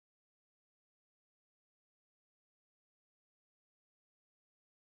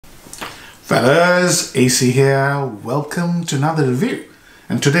Fellas, AC here. Welcome to another review.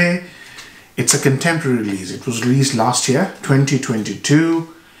 And today, it's a contemporary release. It was released last year,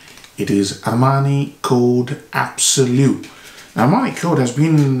 2022. It is Armani Code Absolute. Now, Armani Code has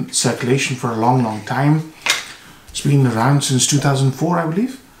been in circulation for a long time. It's been around since 2004, I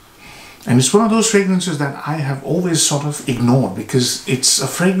believe. And it's one of those fragrances that I have always sort of ignored because it's a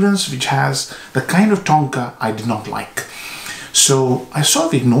fragrance which has the kind of tonka I did not like. So I sort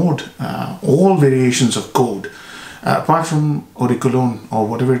of ignored all variations of code, apart from Eau de Cologne or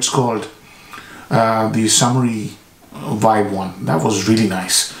whatever it's called, the summery vibe one. That was really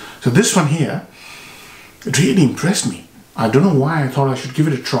nice. So this one here, it really impressed me. I don't know why I thought I should give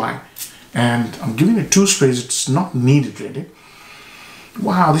it a try. And I'm giving it 2 sprays. It's not needed really.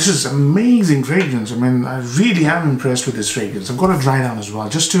 Wow, this is amazing fragrance. I mean, I really am impressed with this fragrance. I've got a dry down as well,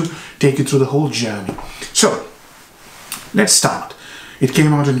 just to take you through the whole journey. So, let's start. It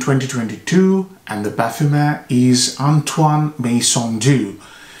came out in 2022 and the parfumer is Antoine Maison-Dieu.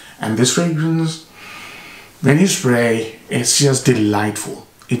 And this fragrance, when you spray, it's just delightful.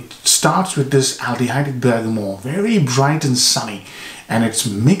 It starts with this aldehydic bergamot, very bright and sunny, and it's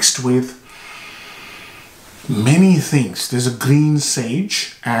mixed with many things. There's a green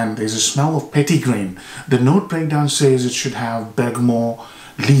sage and there's a smell of petitgrain. The note breakdown says it should have bergamot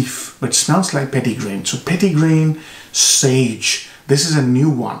leaf, but it smells like petitgrain. So petitgrain, sage. This is a new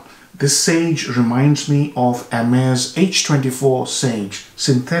one. This sage reminds me of Hermes H24 sage.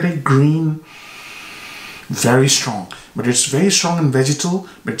 Synthetic green, very strong. But it's very strong and vegetal,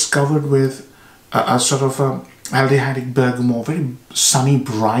 but it's covered with a sort of a aldehydic bergamot, very sunny,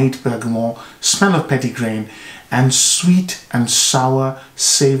 bright bergamot, smell of petitgrain, and sweet and sour,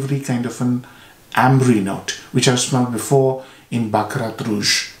 savory kind of an ambery note, which I've smelled before in Baccarat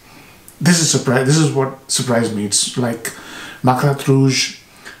Rouge. This is what surprised me. It's like Baccarat Rouge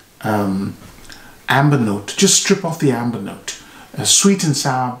amber note. Just strip off the amber note. Sweet and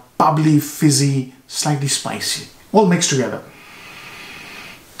sour, bubbly, fizzy, slightly spicy, all mixed together.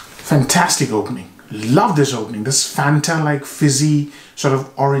 Fantastic opening. Love this opening. This Fanta-like fizzy sort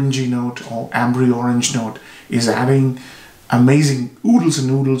of orangey note or ambery orange note is adding amazing oodles and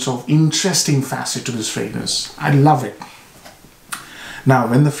noodles of interesting facet to this fragrance. I love it. Now,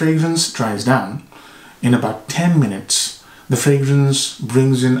 when the fragrance dries down, in about 10 minutes, the fragrance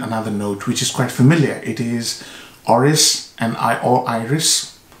brings in another note, which is quite familiar. It is orris or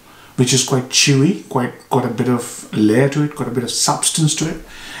iris, which is quite chewy, got a bit of layer to it, got a bit of substance to it,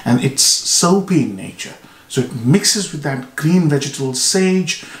 and it's soapy in nature. So it mixes with that green vegetal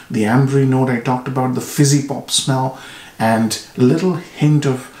sage, the ambery note I talked about, the fizzy pop smell, and a little hint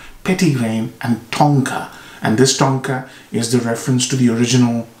of petitgrain and tonka. And this tonka is the reference to the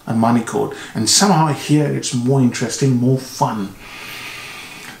original Armani Code. And somehow here it's more interesting, more fun.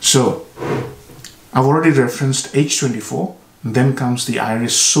 So I've already referenced H24. Then comes the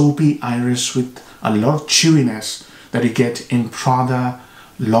iris, soapy iris with a lot of chewiness that you get in Prada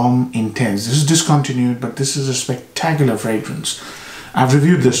L'Homme Intense. This is discontinued, but this is a spectacular fragrance. I've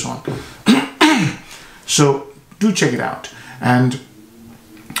reviewed this one. So do check it out. And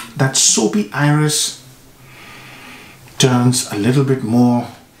that soapy iris turns a little bit more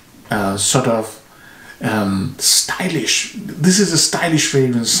sort of stylish. This is a stylish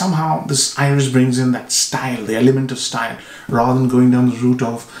fragrance. Somehow this iris brings in that style, the element of style, rather than going down the route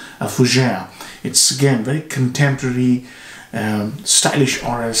of a fougere. It's again very contemporary, stylish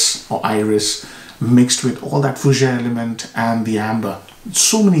orris or iris mixed with all that fougere element and the amber.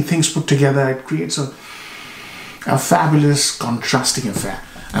 So many things put together, it creates a fabulous contrasting affair.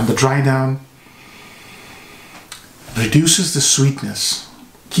 And the dry down reduces the sweetness,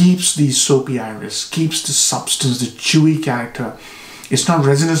 keeps the soapy iris, keeps the substance, the chewy character. It's not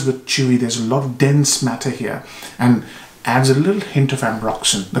resinous but chewy. There's a lot of dense matter here and adds a little hint of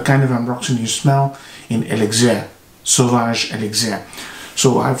ambroxan, the kind of ambroxan you smell in Elixir, Sauvage Elixir.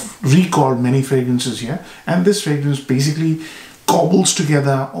 So I've recalled many fragrances here, and this fragrance basically cobbles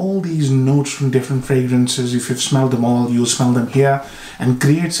together all these notes from different fragrances. If you've smelled them all, you'll smell them here, and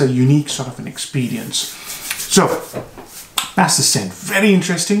creates a unique sort of an experience. So that's the scent. Very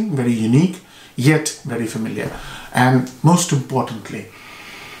interesting, very unique, yet very familiar. And most importantly,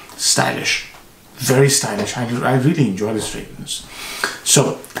 stylish. Very stylish. I really enjoy this fragrance.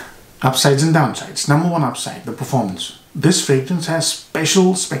 So, upsides and downsides. Number one upside, the performance. This fragrance has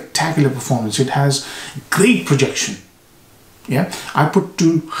special, spectacular performance. It has great projection. Yeah, I put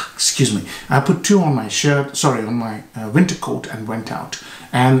 2 on my shirt, sorry, on my winter coat and went out.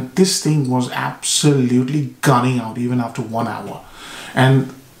 And this thing was absolutely gunning out even after 1 hour.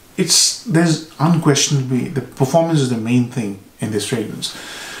 And there's unquestionably, the performance is the main thing in this fragrance.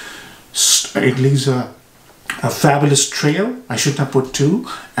 It leaves a fabulous trail. I shouldn't have put 2,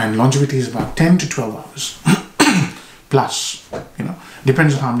 and longevity is about 10 to 12 hours plus,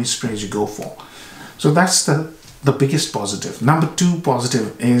 depends on how many sprays you go for. So that's the biggest positive. Number 2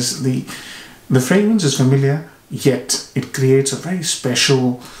 positive is the fragrance is familiar, yet it creates a very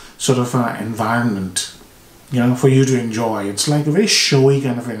special sort of environment, for you to enjoy. It's like a very showy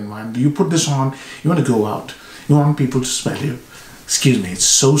kind of environment. You put this on, you want to go out, you want people to smell you. Excuse me, it's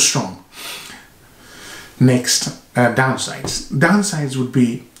so strong. Next, downsides. Downsides would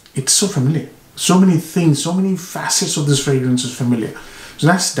be, it's so familiar. So many things, so many facets of this fragrance is familiar. So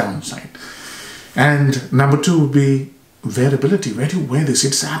that's downside. And number 2 would be wearability. Where do you wear this?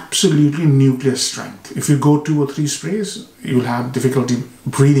 It's absolutely nuclear strength. If you go 2 or 3 sprays, you'll have difficulty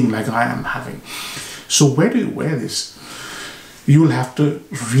breathing like I am having. So where do you wear this? You will have to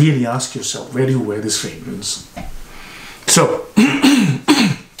really ask yourself, where do you wear this fragrance? So,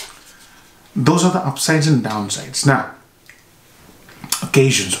 those are the upsides and downsides. Now,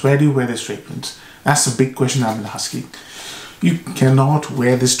 occasions. Where do you wear this fragrance? That's a big question I've been asking. You cannot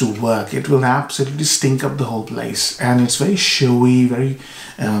wear this to work. It will absolutely stink up the whole place. And it's very showy, very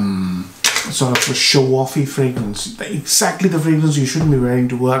sort of a show-offy fragrance. Exactly the fragrance you shouldn't be wearing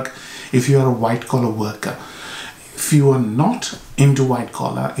to work if you are a white-collar worker. If you are not into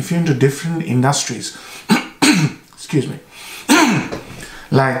white-collar, if you're into different industries, excuse me,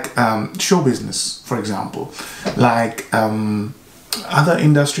 like show business, for example, like other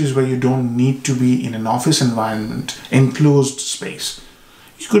industries where you don't need to be in an office environment, enclosed space,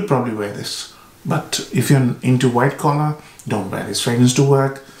 you could probably wear this. But if you're into white collar, don't wear this fragrance to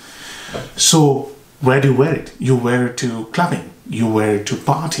work. So where do you wear it? You wear it to clubbing, you wear it to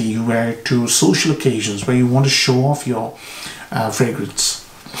party, you wear it to social occasions where you want to show off your fragrance.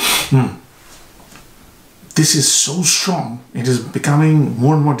 This is so strong, it is becoming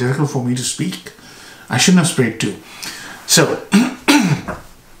more and more difficult for me to speak. I shouldn't have sprayed 2. So,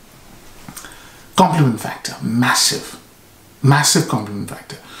 compliment factor, massive compliment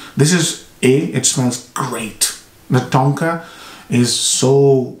factor. This is it smells great. The tonka is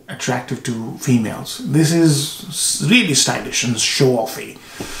so attractive to females. This is really stylish and show-offy.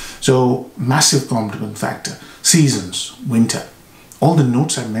 So, massive compliment factor. Seasons, winter. All the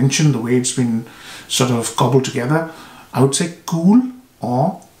notes I mentioned, the way it's been sort of cobbled together, I would say cool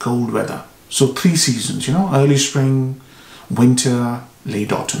or cold weather. So 3 seasons, early spring, winter,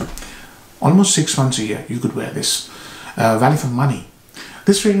 late autumn. Almost 6 months a year you could wear this. Value for money.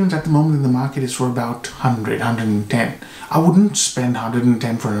 This fragrance at the moment in the market is for about 100, 110. I wouldn't spend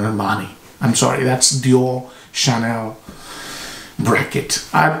 110 for an Armani. I'm sorry, that's Dior, Chanel bracket.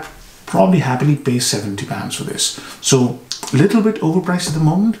 I'd probably happily pay £70 for this. So a little bit overpriced at the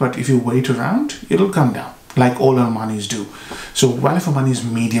moment, but if you wait around, it'll come down like all Armanis do. So value for money is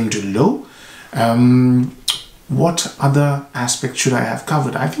medium to low. What other aspects should I have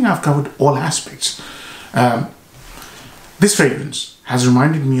covered? I think I've covered all aspects. This fragrance has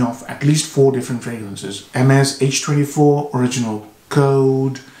reminded me of at least 4 different fragrances. MS H24 Original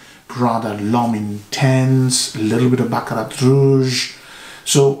Code, Prada L'Homme Intense, a little bit of Baccarat Rouge,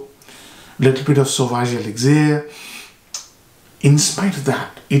 so a little bit of Sauvage Elixir. In spite of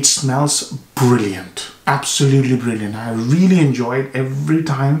that, it smells brilliant, absolutely brilliant. I really enjoyed every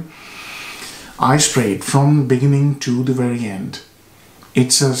time I sprayed from beginning to the very end.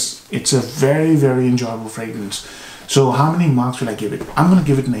 It's a very, very enjoyable fragrance. So how many marks will I give it? I'm going to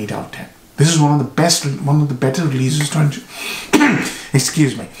give it an 8 out of 10. This is one of the better releases,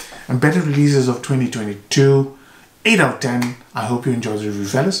 excuse me, and better releases of 2022. 8 out of 10. I hope you enjoyed the review,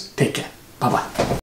 fellas. Take care. Bye-bye.